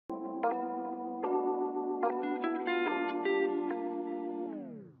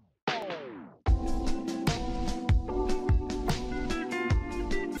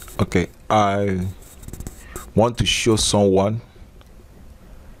Okay, I want to show someone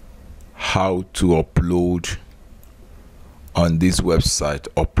how to upload on this website,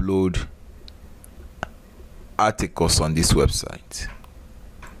 upload articles on this website.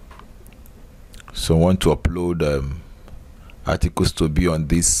 So I want to upload articles to be on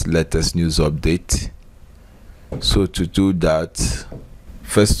this latest news update. So to do that,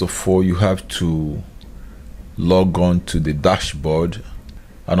 first of all, you have to log on to the dashboard,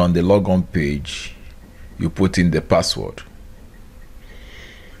 and on the logon page you put in the password.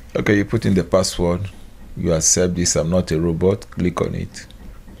 Okay, you put in the password, you accept this. I'm not a robot. Click on it.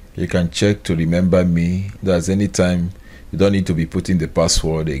 You can check to remember me. There's any time you don't need to be putting the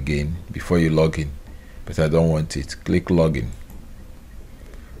password again before you log in, but I don't want it. Click login.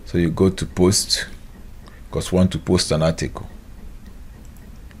 So you go to post, because want to post an article.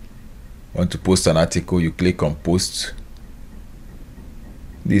 Want to post an article, you click on post.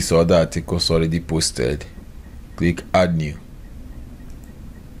 This other articles already posted. Click add new.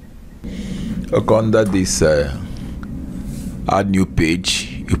 Okay, under this add new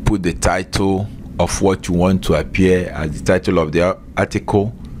page, you put the title of what you want to appear as the title of the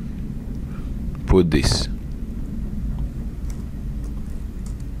article. Put this.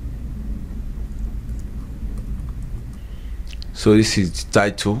 So this is the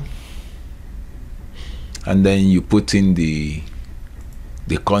title, and then you put in the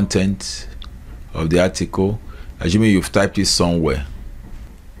content of the article. Assuming you've typed it somewhere,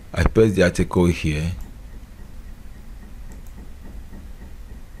 I paste the article here.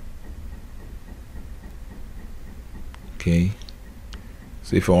 Okay,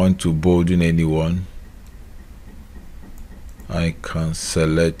 so if I want to bold in anyone, I can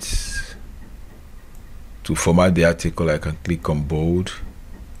select to format the article. I can click on bold.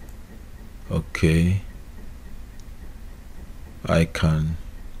 Okay, I can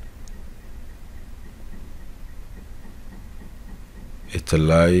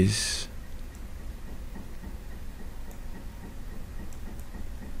italize.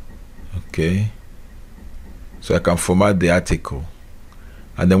 Okay, so I can format the article,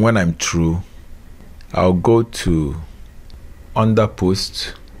 and then when I'm through, I'll go to under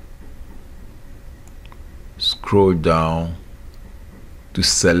post, scroll down to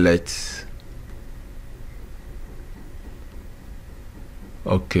select.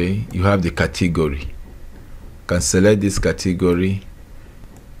 Okay, you have the category. You can select this category,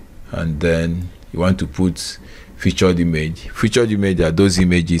 and then you want to put featured image. Featured image are those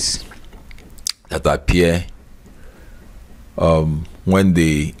images that appear when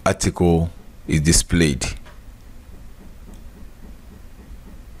the article is displayed.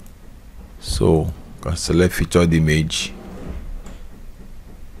 So you can select featured image.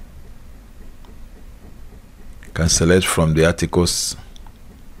 You can select from the articles.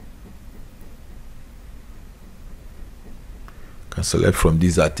 You can select from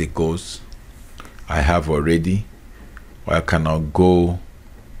these articles I have already, or I can now go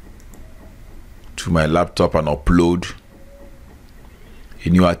to my laptop and upload a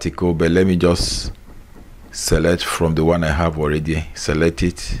new article. But let me just select from the one I have already. Select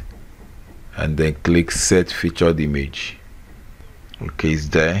it and then click set featured image. Okay, it's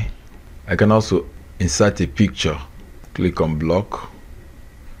there. I can also insert a picture. Click on block.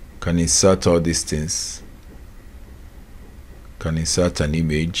 Can insert all these things. Can insert an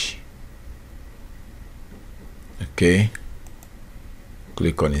image. Okay,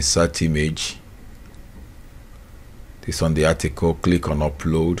 click on insert image. This on the article. Click on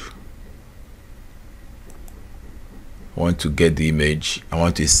upload. I want to get the image. I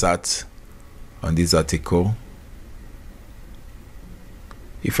want to insert on this article.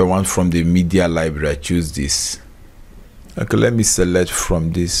 If I want from the media library, I choose this. Okay, let me select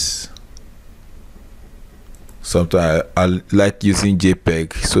from this. Sometimes I like using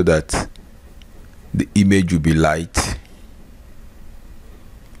JPEG so that the image will be light.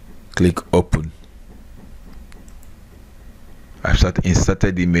 Click open. I've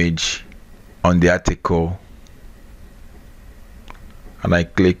inserted the image on the article, and I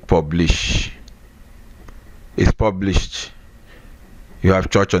click publish. It's published. You have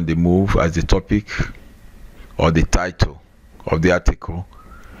Church on the Move as the topic or the title of the article,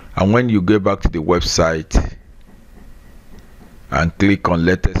 and when you go back to the website and click on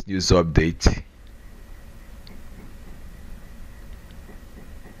latest news update,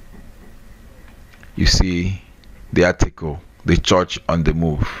 you see the article, the Church on the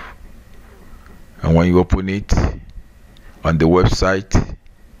Move. And when you open it on the website,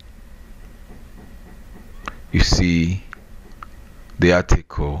 you see the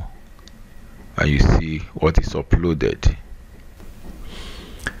article and you see what is uploaded.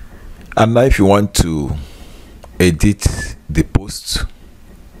 And now if you want to edit the post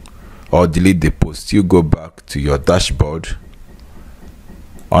or delete the post, you go back to your dashboard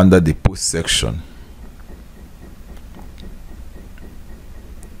under the post section.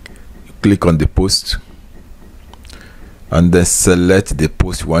 Click on the post and then select the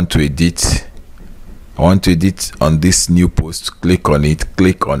post you want to edit. I want to edit on this new post. Click on it,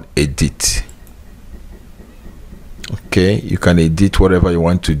 click on edit. Okay, you can edit whatever you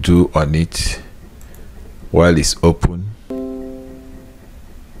want to do on it while it's open.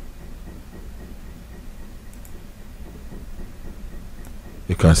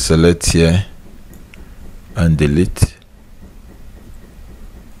 You can select here and delete.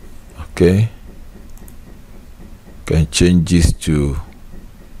 Okay, you can change this to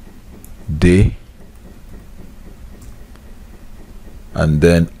day and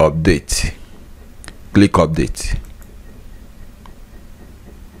then update. Click update.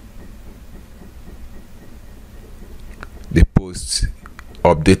 The post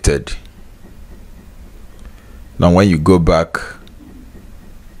updated. Now when you go back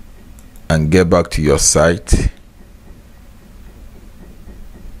and get back to your site,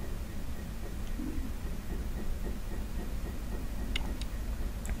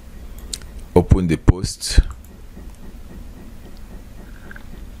 open the post,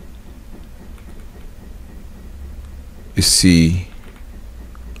 you see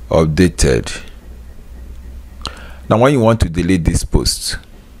updated. Now when you want to delete this post,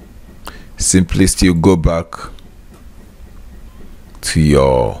 simply still go back to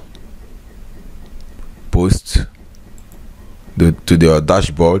your post, to your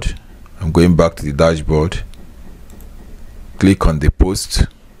dashboard. I'm going back to the dashboard. Click on the post.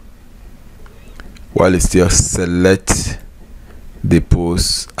 While it's still, select the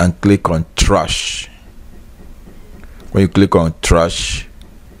post and click on trash. When you click on trash,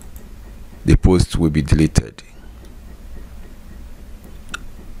 the post will be deleted.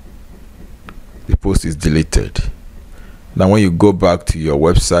 The post is deleted. Now when you go back to your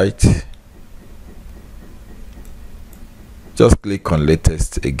website, just click on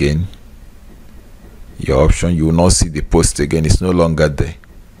latest again. Your option, you will not see the post again, it's no longer there.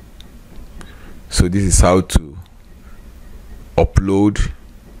 So this is how to upload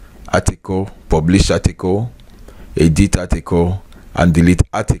article, publish article, edit article, and delete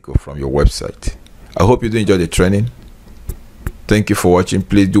article from your website. I hope you do enjoy the training. Thank you for watching.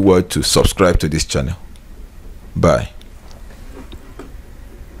 Please do well to subscribe to this channel. Bye.